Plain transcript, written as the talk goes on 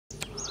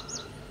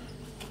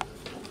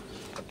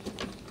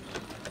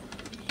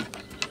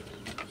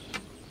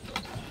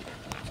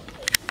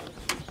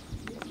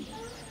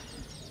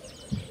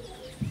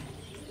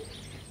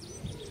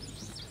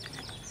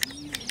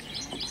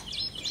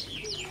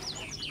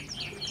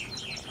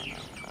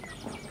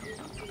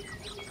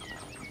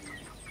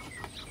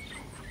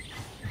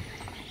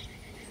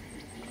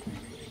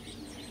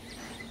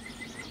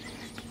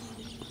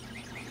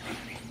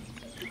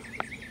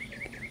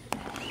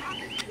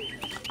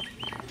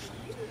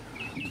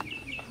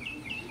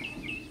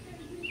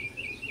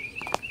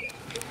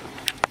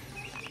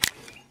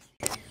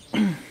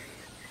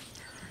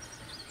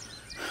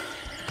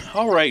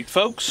Alright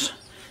folks,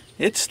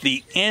 it's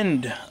the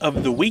end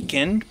of the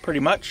weekend, pretty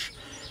much.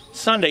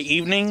 Sunday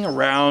evening,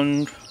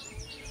 around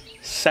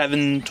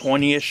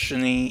 7:20ish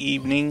in the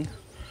evening.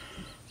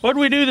 What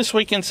did we do this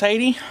weekend,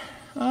 Sadie?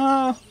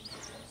 I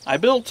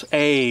built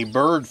a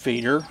bird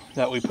feeder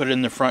that we put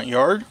in the front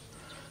yard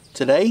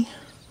today.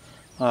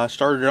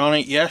 Started on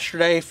it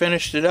yesterday,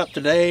 finished it up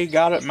today,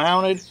 got it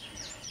mounted.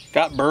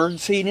 Got bird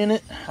seed in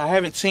it. I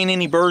haven't seen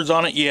any birds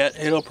on it yet.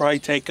 It'll probably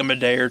take them a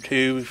day or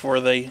two before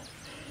they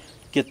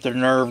get the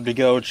nerve to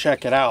go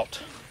check it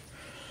out.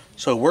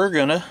 So we're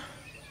gonna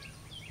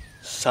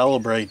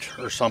celebrate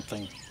or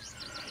something.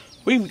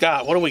 We've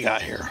got, what do we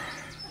got here?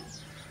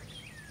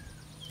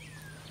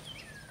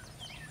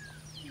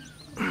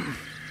 I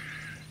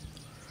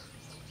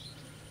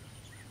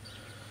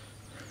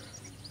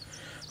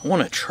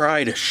want to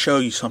try to show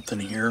you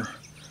something here.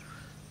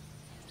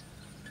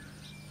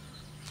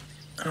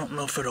 I don't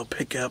know if it'll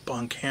pick up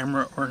on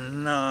camera or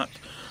not.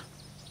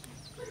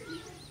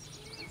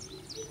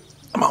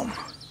 Come on.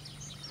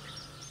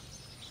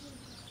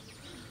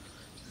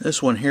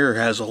 This one here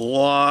has a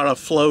lot of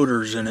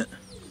floaters in it.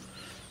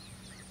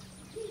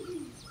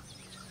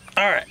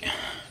 Alright.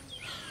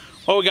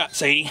 What we got,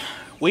 Sadie?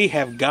 We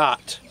have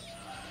got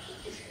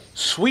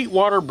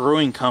Sweetwater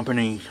Brewing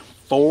Company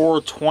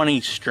 420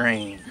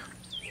 strain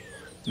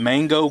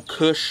Mango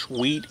Kush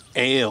Wheat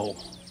Ale.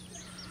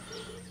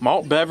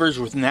 Malt beverage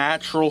with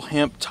natural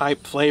hemp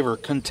type flavor.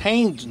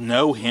 Contains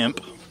no hemp.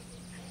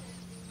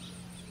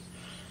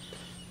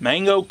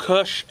 Mango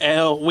Kush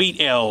Ale, Wheat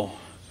Ale.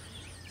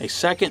 A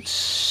second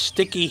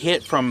sticky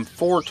hit from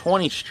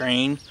 420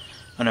 strain.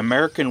 An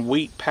American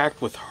wheat packed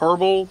with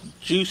herbal,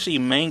 juicy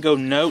mango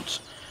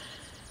notes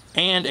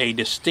and a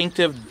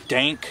distinctive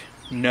dank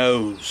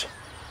nose.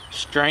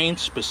 Strain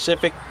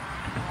specific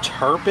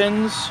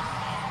terpenes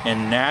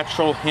and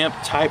natural hemp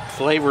type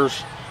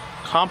flavors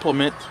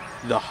complement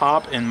the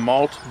hop and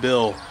malt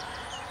bill,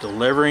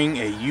 delivering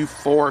a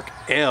euphoric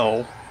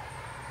ale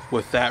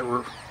with that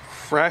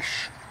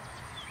fresh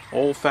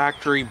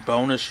olfactory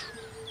bonus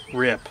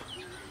rip.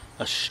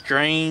 A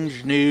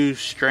strange new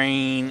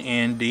strain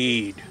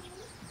indeed.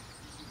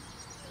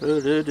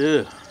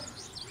 12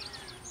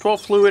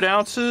 fluid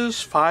ounces,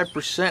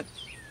 5%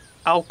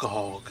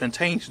 alcohol,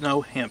 contains no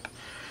hemp.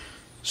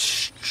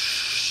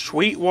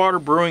 Sweetwater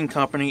Brewing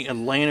Company,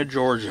 Atlanta,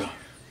 Georgia.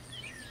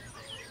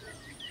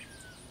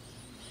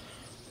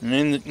 And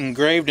then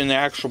engraved in the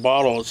actual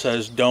bottle it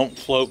says, "Don't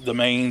float the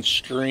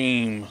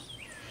mainstream."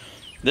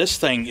 This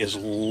thing is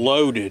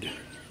loaded.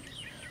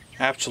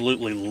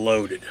 Absolutely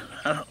loaded.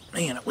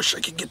 Man, I wish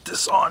I could get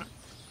this on.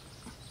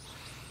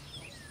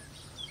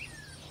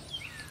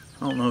 I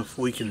don't know if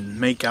we can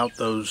make out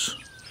those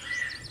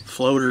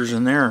floaters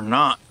in there or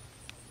not.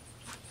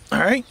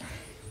 Alright.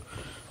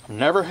 I've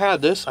never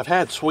had this. I've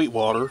had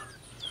Sweetwater.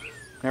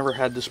 Never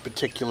had this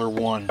particular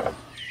one.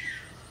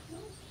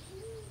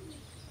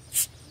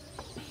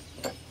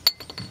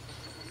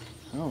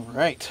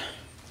 Alright.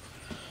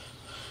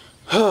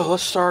 Oh,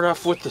 let's start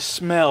off with the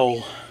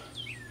smell.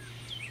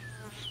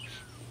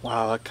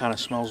 Wow, that kind of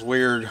smells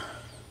weird.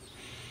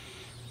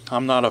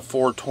 I'm not a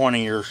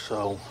 420er,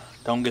 so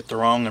don't get the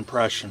wrong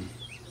impression.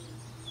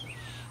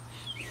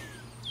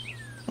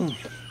 It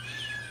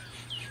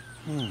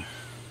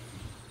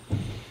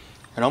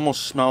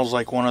almost smells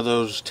like one of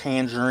those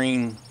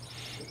tangerine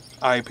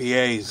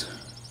IPAs.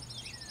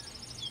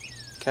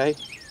 Okay,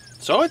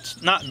 so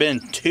it's not been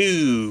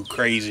too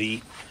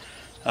crazy.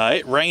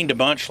 It rained a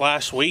bunch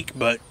last week,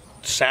 but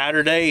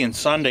Saturday and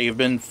Sunday have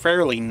been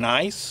fairly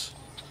nice.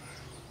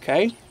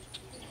 Okay.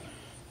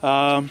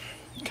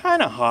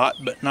 Kind of hot,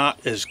 but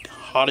not as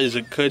hot as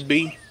it could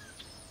be.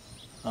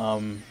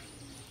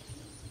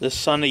 This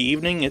Sunday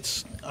evening,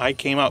 I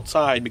came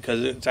outside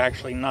because it's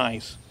actually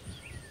nice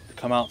to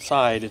come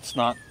outside. It's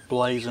not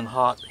blazing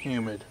hot,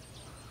 humid.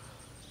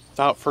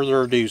 Without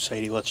further ado,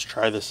 Sadie, let's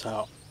try this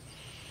out.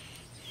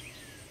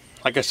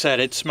 Like I said,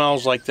 it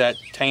smells like that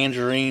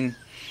tangerine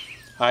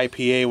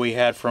IPA we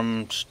had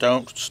from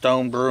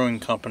Stone Brewing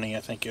Company, I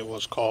think it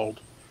was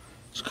called.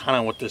 It's kind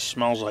of what this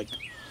smells like.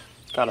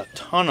 Got a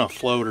ton of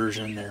floaters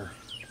in there.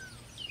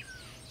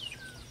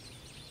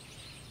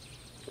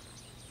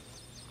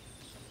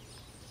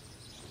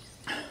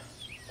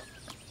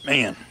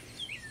 Man,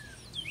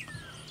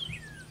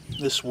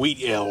 this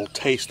wheat ale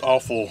tastes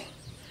awful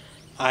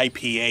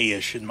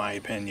IPA-ish in my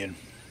opinion.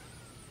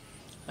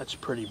 That's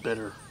pretty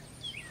bitter.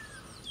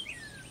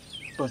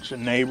 Bunch of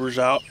neighbors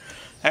out.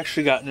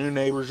 Actually got new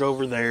neighbors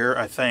over there,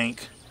 I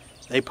think.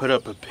 They put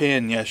up a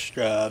pen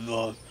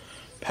the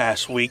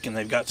past week and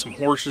they've got some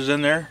horses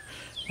in there.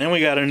 Then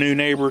we got a new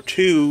neighbor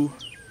two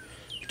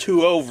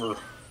over.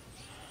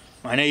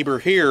 My neighbor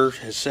here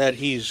has said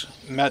he's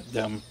met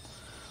them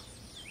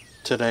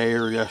today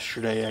or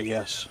yesterday, I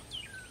guess.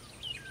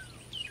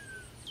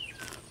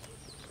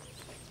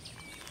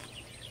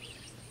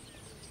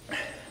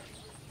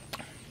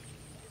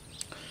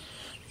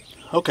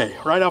 Okay,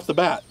 right off the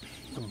bat,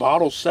 the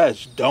bottle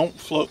says don't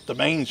float the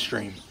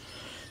mainstream.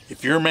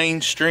 If your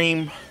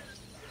mainstream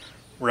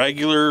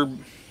regular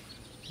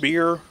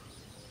beer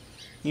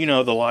You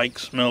know the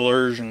likes,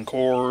 Millers and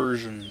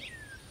Coors and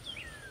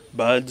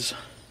Buds.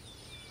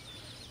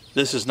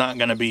 This is not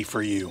going to be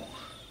for you.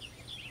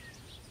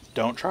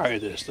 Don't try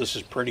this. This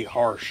is pretty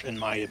harsh in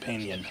my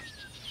opinion.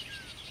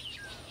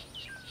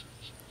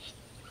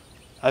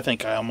 I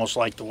think I almost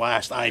like the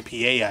last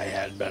IPA I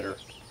had better.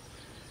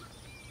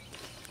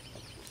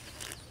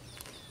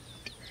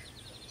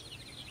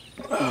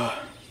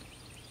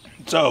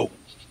 So,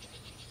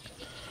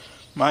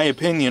 my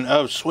opinion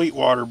of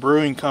Sweetwater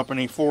Brewing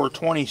Company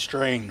 420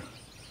 strain.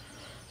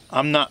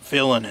 I'm not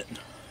feeling it.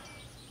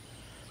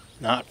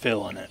 Not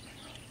feeling it.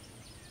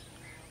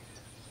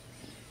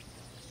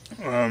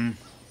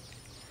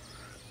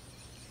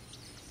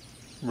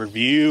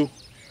 Review.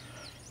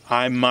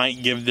 I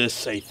might give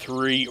this a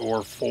 3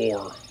 or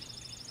 4.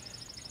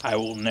 I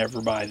will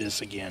never buy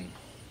this again.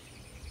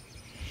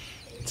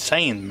 It's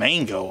saying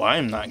mango.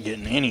 I'm not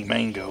getting any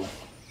mango.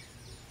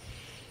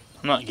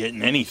 I'm not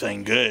getting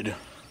anything good.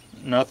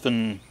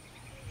 Nothing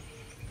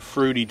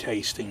fruity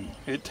tasting.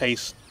 It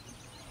tastes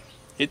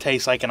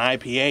like an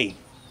IPA.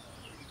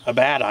 A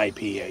bad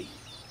IPA.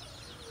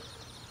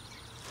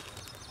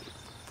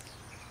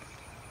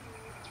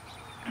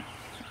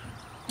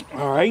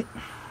 Alright.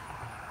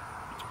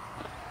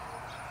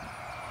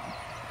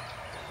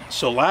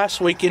 So last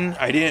weekend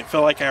I didn't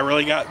feel like I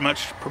really got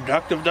much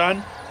productive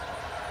done.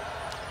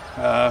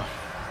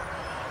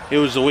 It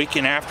was the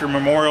weekend after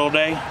Memorial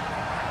Day.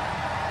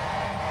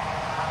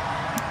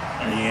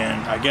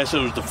 And I guess it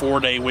was the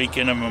 4-day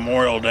weekend of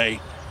Memorial Day.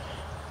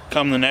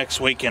 Come the next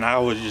weekend, I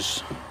was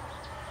just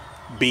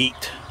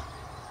beat.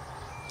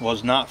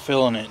 Was not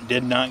feeling it.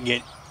 Did not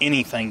get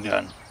anything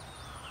done.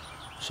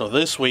 So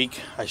this week,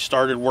 I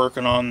started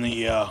working on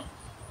the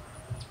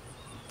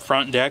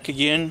front deck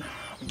again.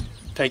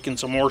 Taking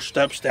some more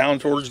steps down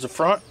towards the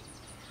front.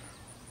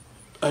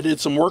 I did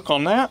some work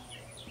on that.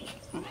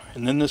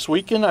 And then this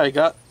weekend, I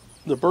got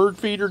the bird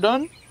feeder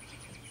done.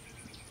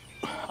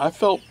 I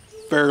felt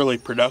fairly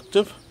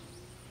productive.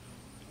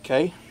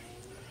 Okay,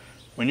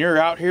 when you're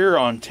out here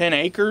on 10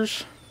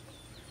 acres,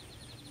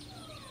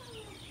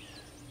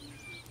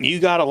 you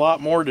got a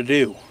lot more to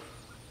do.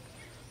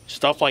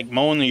 Stuff like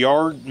mowing the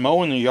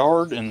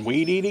yard and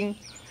weed eating,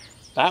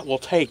 that will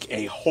take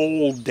a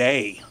whole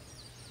day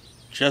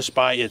just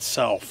by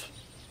itself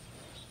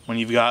when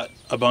you've got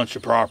a bunch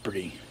of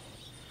property.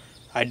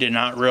 I did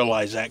not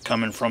realize that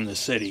coming from the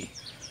city.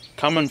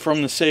 Coming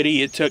from the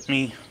city, it took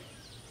me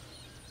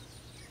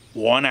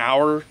 1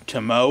 hour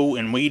to mow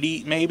and weed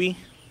eat maybe.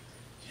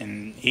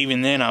 And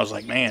even then I was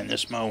like, man,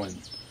 this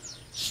mowing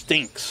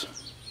stinks.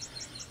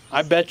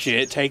 I bet you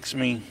it takes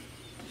me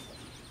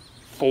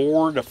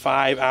 4 to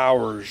 5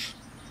 hours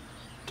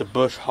to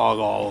bush hog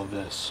all of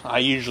this. I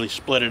usually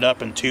split it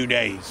up in 2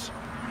 days.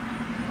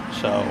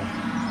 So,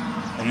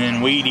 and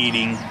then weed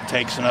eating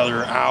takes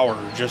another hour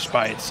just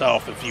by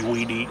itself if you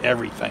weed eat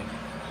everything.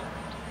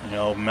 You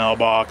know,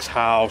 mailbox,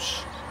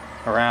 house,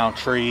 around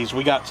trees.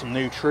 We got some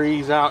new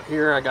trees out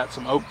here. I got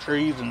some oak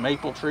trees and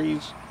maple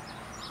trees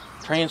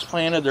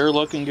transplanted. They're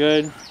looking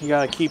good. You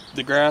got to keep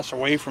the grass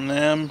away from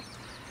them.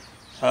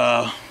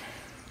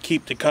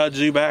 Keep the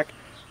kudzu back.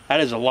 That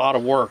is a lot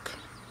of work.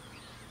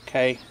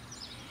 Okay.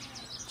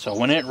 So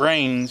when it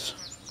rains,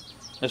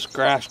 this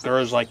grass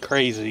grows like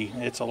crazy.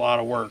 It's a lot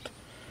of work.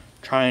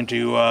 Trying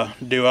to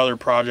do other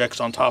projects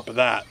on top of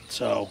that.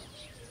 So,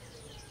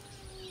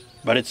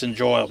 but it's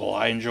enjoyable.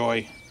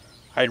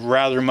 I'd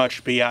rather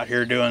much be out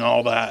here doing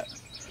all that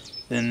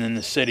than in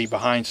the city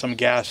behind some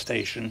gas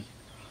station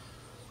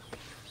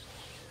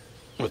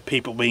with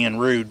people being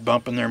rude,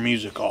 bumping their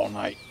music all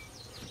night.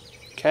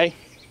 Okay?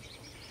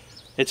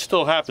 It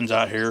still happens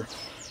out here.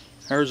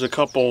 There's a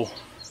couple,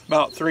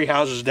 about 3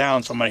 houses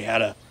down, somebody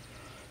had a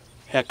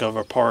heck of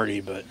a party,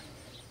 but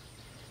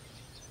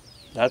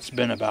that's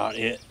been about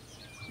it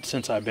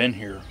since I've been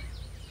here.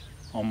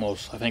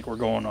 Almost, I think we're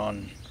going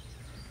on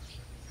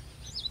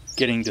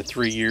getting to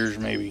 3 years,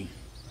 maybe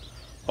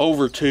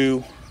over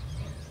 2.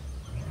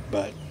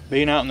 But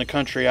being out in the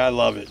country, I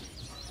love it.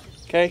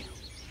 Okay,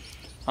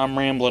 I'm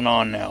rambling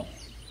on now.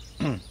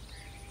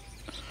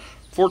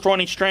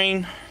 420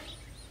 strain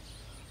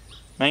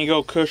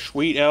mango Kush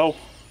wheat ale.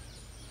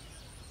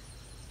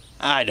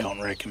 I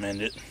don't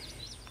recommend it.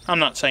 I'm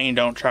not saying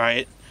don't try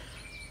it.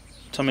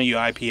 Some of you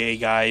IPA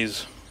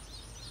guys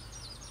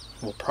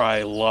will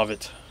probably love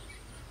it,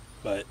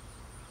 but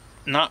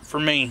not for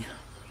me.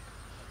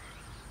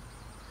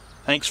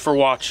 Thanks for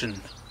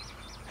watching.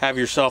 Have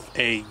yourself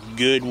a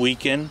good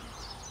weekend,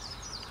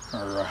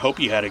 or I hope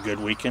you had a good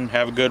weekend.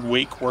 Have a good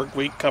week, work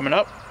week coming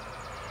up.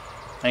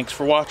 Thanks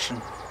for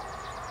watching.